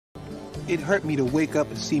It hurt me to wake up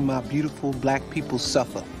and see my beautiful black people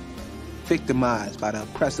suffer, victimized by the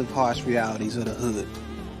oppressive, harsh realities of the hood.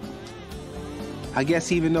 I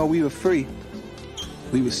guess even though we were free,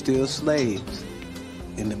 we were still slaves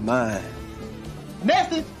in the mind.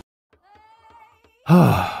 Message!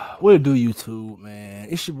 What it do, YouTube, man?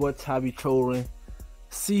 It's your boy Tabby Trolling,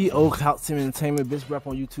 CEO Clout Team Entertainment, best rap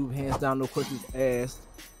on YouTube, hands down, no questions asked.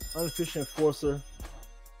 Unofficial enforcer.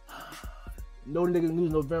 No Nigga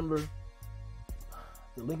News November.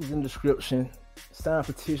 The link is in the description. Sign a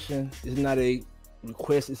petition. It's not a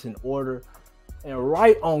request, it's an order. And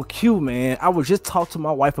right on cue, man, I would just talk to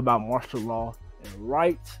my wife about martial law. And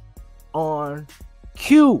right on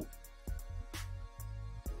cue,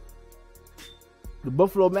 the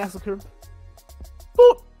Buffalo Massacre,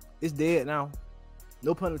 boop, it's dead now.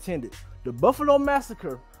 No pun intended. The Buffalo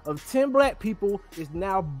Massacre of 10 black people is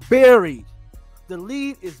now buried. The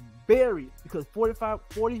lead is buried because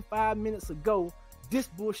 45 minutes ago, this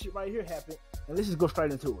bullshit right here happened. And let's just go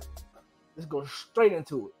straight into it. Let's go straight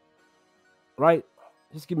into it. Right?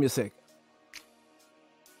 Just give me a second.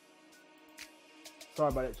 Sorry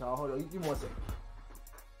about that, y'all. Hold on. Give me 1 second.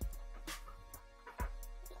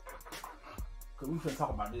 Because we finna talk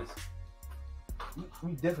about this.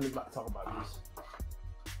 We definitely about to talk about this.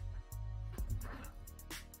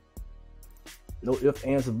 No ifs,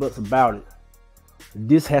 ands, or buts about it.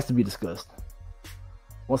 This has to be discussed.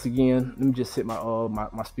 Once again, let me just set my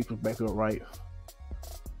my speakers back up right.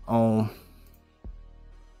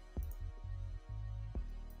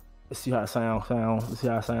 Let's see how it sounds. Let's see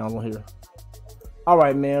how it sounds on here. All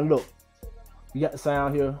right, man. Look, you got the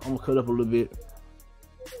sound here. I'm gonna cut up a little bit.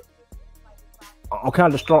 I'm kind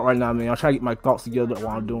of distraught right now, man. I'm trying to get my thoughts together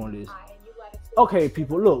while I'm doing this. Okay,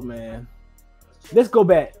 people, look, man. Let's go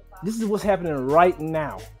back. This is what's happening right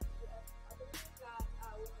now.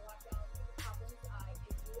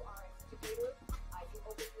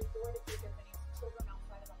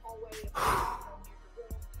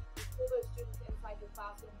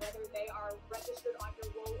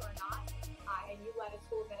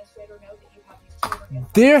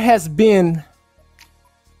 There has been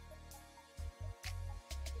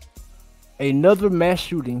another mass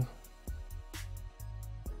shooting.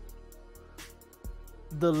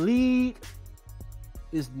 The lead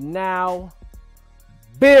is now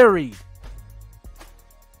buried.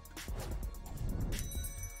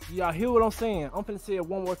 Y'all hear what I'm saying? I'm finna say it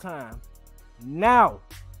one more time. Now,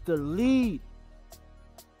 the lead,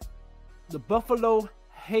 the Buffalo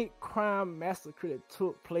hate crime massacre that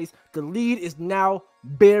took place, the lead is now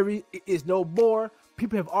buried. It is no more.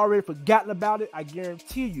 People have already forgotten about it, I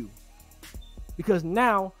guarantee you. Because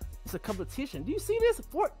now it's a competition. Do you see this?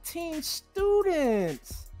 14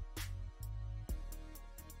 students.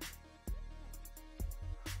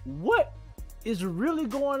 What is really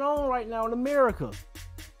going on right now in America?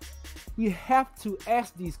 We have to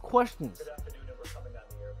ask these questions. Good afternoon, and we're coming on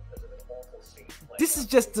the air because of an awful scene. This is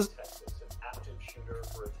just the Texas, an active shooter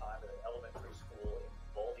for a time at an elementary school in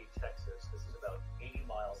Uvalde, Texas. This is about 80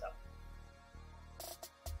 miles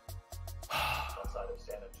outside of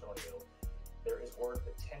San Antonio. There is word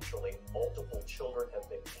potentially multiple children have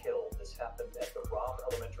been killed. This happened at the Robb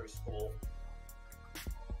Elementary School.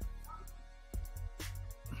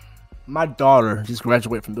 My daughter just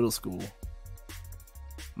graduated from middle school.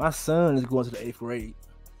 My son is going to the 8th grade.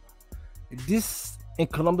 This in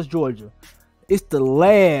Columbus, Georgia. It's the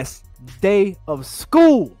last day of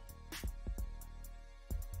school.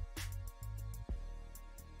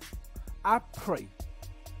 I pray.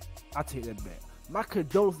 I take that back. My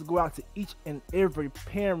condolences go out to each and every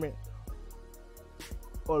parent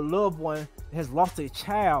or loved one that has lost a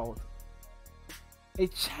child. A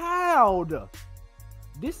child.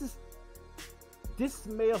 This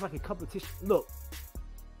smells like a competition. Look,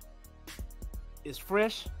 it's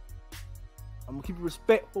fresh. I'm gonna keep it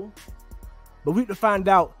respectful, but we need to find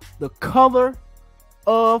out the color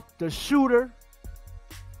of the shooter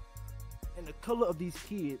and the color of these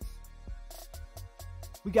kids.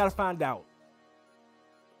 We gotta find out.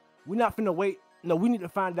 We're not finna wait. No, we need to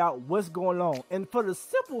find out what's going on. And for the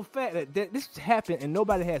simple fact that this happened and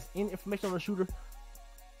nobody has any information on the shooter,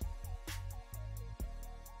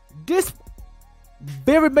 this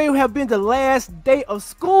very may have been the last day of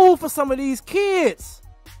school for some of these kids.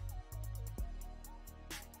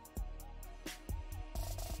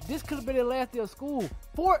 This could have been the last day of school.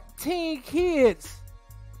 14 kids.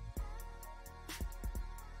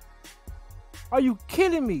 Are you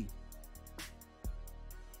kidding me?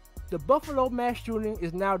 The Buffalo mass shooting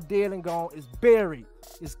is now dead and gone. It's buried.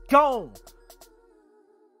 It's gone.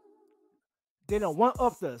 They done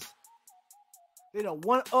one-upped us. They done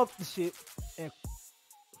one-upped the shit. And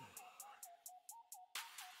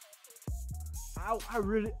I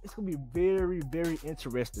really, it's gonna be very, very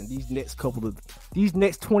interesting. These next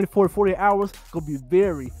 24 to 48 hours gonna be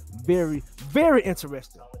very, very, very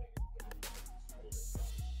interesting. Opening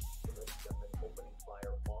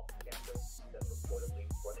fire off campus, then reportedly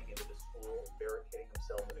running into the school, barricading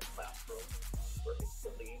himself in a classroom, where it's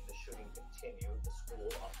believed the shooting continued, the school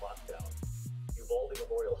on lockdown. Uvalde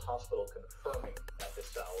Memorial Hospital confirming at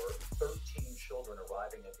this hour 13 children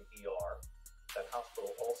arriving at the ER. That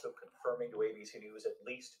hospital also confirming to ABC News at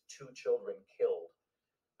least 2 children killed.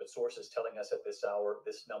 But sources telling us at this hour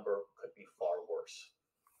this number could be far worse.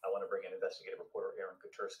 I want to bring in investigative reporter Aaron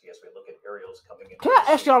Kutursky as we look at aerials coming in. Can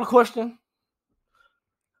I ask y'all a question?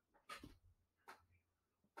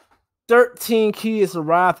 13 kids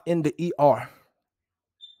arrived in the ER.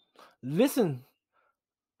 Listen.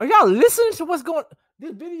 Are y'all listening to what's going on?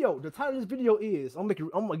 This video, the title of this video is, I'm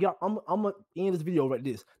gonna end this video like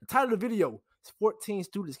this. The title of the video is 14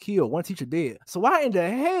 students killed, 1 teacher dead. So why in the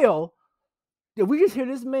hell did we just hear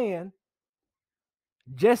this man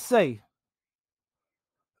just say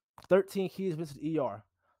 13 kids went to the ER,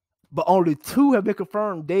 but only 2 have been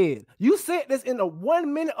confirmed dead? You said this in the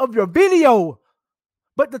 1 minute of your video,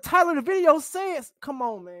 but the title of the video says, come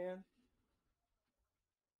on, man.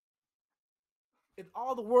 If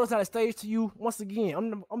all the words on the stage to you, once again,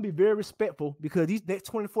 I'm gonna be very respectful because these next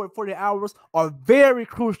 24 to 48 hours are very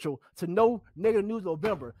crucial to No Negative News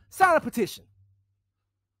November. Sign a petition.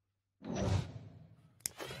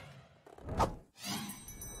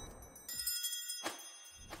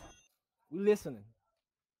 We listening.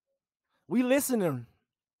 We listening.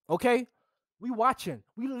 Okay? We watching.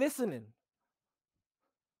 We listening.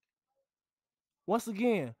 Once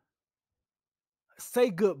again,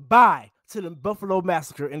 say goodbye to the Buffalo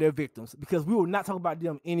Massacre and their victims, because we will not talk about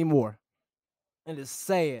them anymore. And it's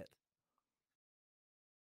sad.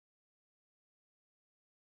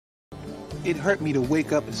 It hurt me to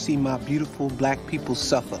wake up and see my beautiful black people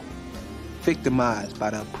suffer, victimized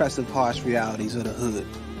by the oppressive, harsh realities of the hood.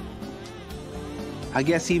 I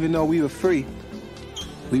guess even though we were free,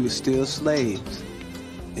 we were still slaves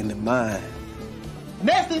in the mind.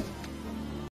 Message!